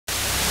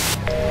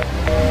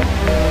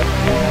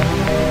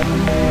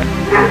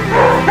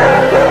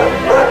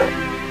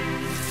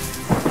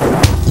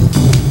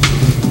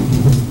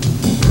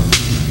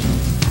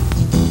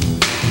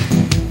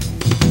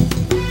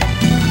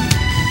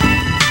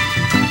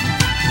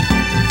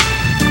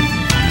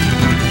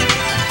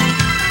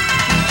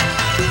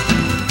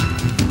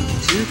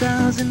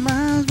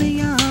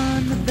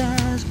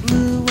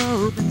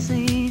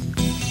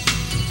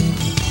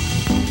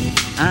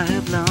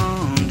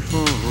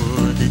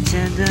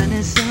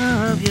kindness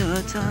of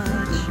your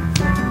touch.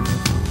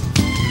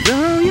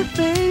 Though your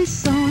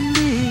face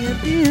only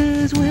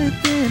appears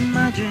within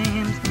my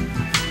dreams,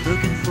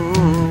 looking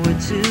forward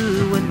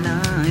to a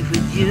night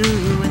with you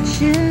and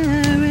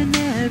sharing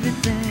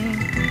everything.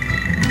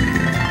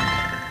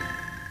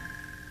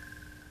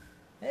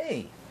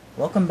 Hey,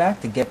 welcome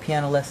back to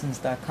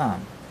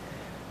GetPianoLessons.com.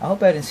 I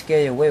hope I didn't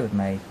scare you away with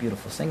my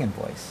beautiful singing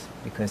voice,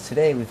 because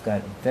today we've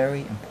got a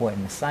very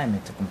important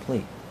assignment to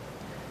complete.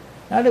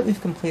 Now that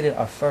we've completed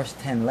our first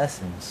 10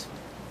 lessons,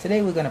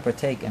 today we're going to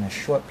partake in a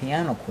short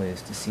piano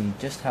quiz to see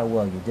just how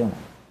well you're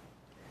doing.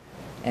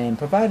 And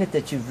provided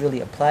that you've really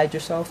applied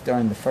yourself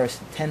during the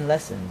first 10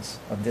 lessons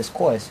of this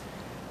course,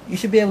 you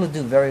should be able to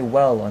do very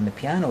well on the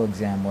piano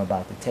exam we're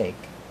about to take,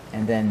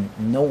 and then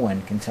no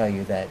one can tell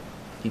you that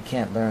you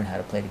can't learn how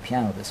to play the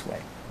piano this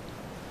way.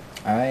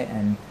 Alright,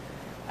 and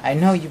I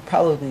know you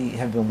probably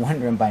have been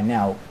wondering by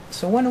now,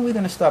 so when are we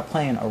going to start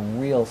playing a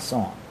real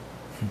song?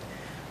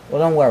 Well,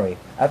 don't worry,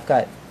 I've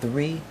got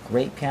 3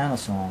 great piano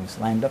songs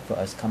lined up for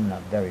us coming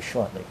up very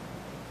shortly.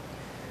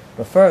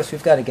 But first,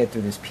 we've got to get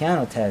through this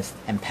piano test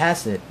and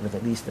pass it with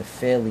at least a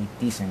fairly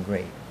decent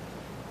grade.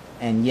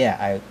 And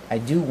yeah, I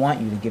do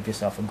want you to give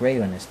yourself a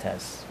grade on this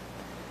test.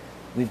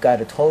 We've got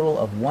a total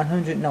of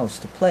 100 notes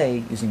to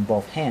play using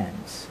both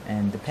hands,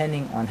 and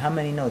depending on how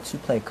many notes you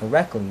play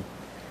correctly,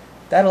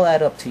 that'll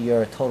add up to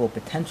your total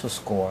potential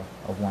score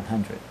of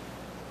 100.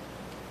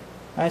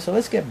 Alright, so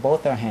let's get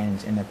both our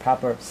hands in the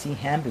proper C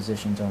hand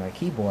positions on our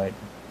keyboard,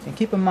 and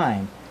keep in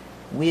mind,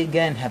 we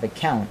again have a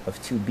count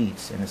of 2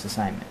 beats in this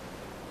assignment.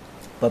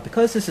 But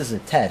because this is a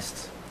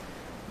test,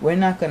 we're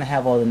not going to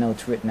have all the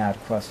notes written out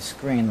across the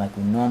screen like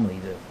we normally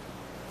do.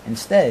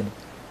 Instead,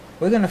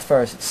 we're going to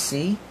first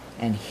see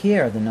and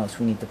hear the notes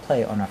we need to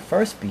play on our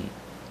first beat,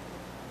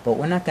 but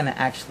we're not going to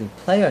actually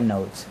play our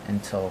notes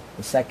until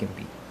the second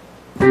beat.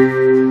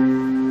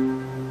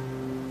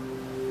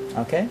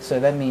 Okay, so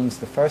that means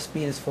the first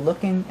beat is for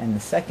looking and the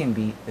second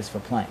beat is for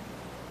playing.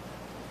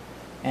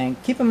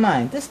 And keep in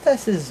mind, this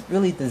test is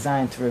really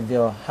designed to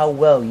reveal how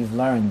well you've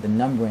learned the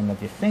numbering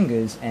of your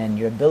fingers and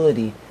your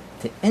ability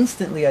to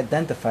instantly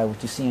identify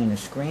what you see on the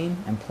screen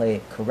and play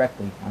it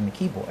correctly on the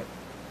keyboard.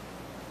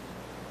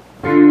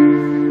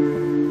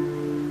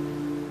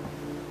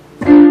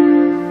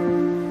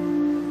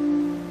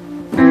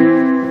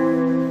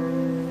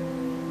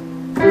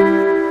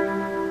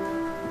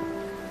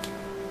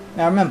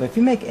 Now remember, if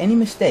you make any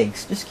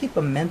mistakes, just keep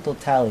a mental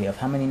tally of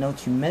how many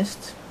notes you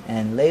missed,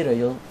 and later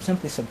you'll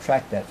simply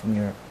subtract that from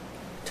your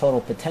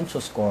total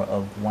potential score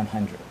of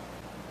 100.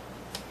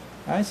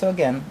 Alright, so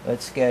again,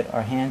 let's get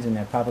our hands in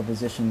their proper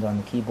positions on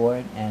the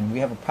keyboard, and we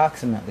have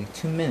approximately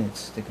 2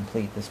 minutes to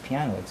complete this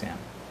piano exam.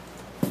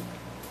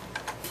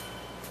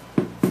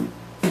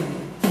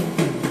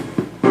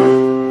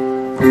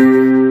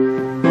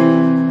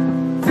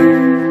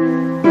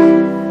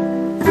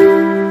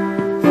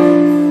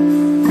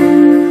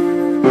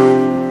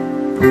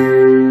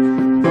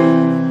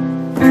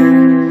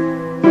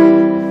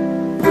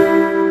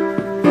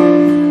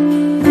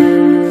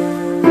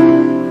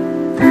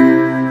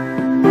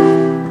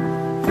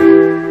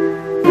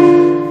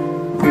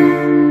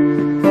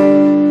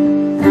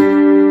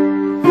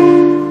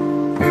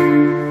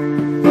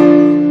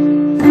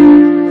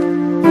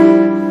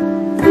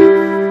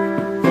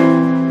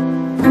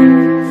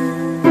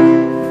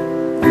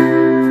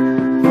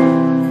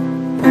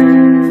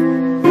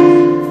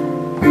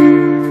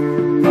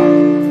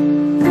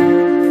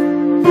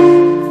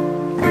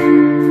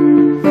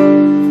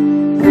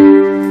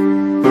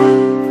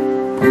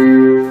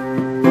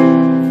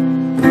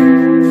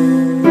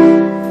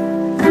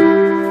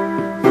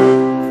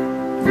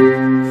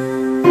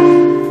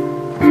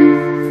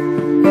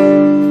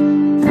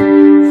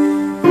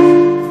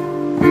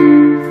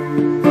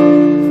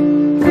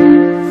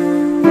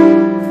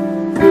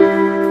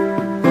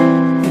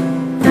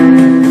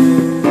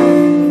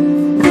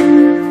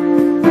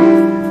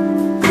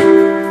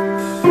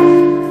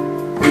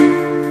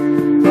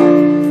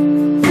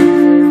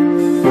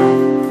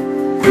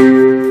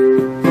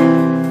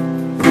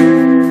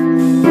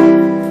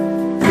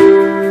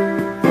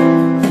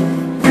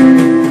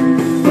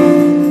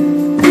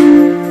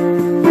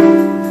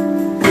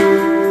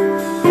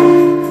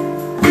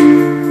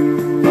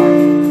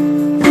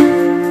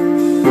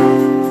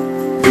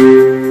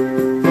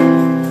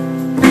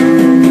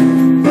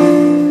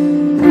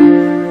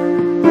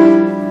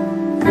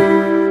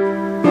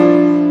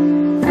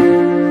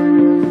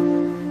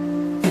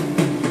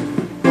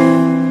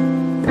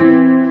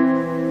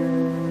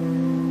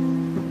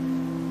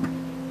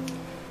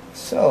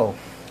 So,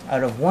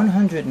 out of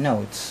 100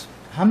 notes,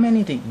 how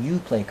many did you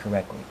play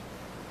correctly?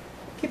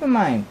 Keep in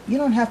mind, you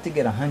don't have to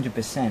get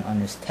 100% on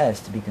this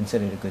test to be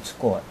considered a good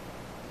score.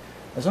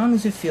 As long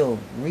as you feel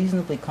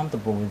reasonably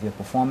comfortable with your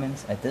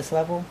performance at this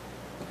level,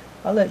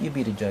 I'll let you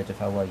be the judge of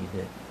how well you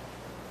did.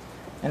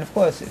 And of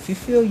course, if you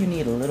feel you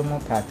need a little more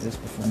practice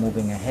before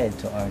moving ahead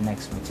to our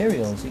next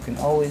materials, you can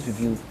always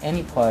review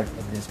any part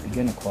of this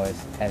beginner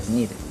course as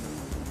needed.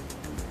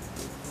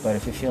 But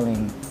if you're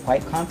feeling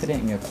quite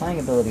confident in your playing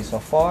ability so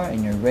far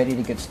and you're ready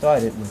to get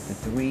started with the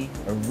 3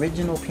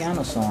 original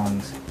piano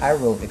songs I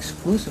wrote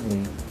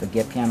exclusively for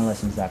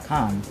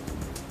GetPianoLessons.com,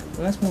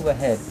 then let's move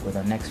ahead with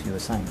our next few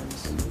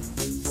assignments.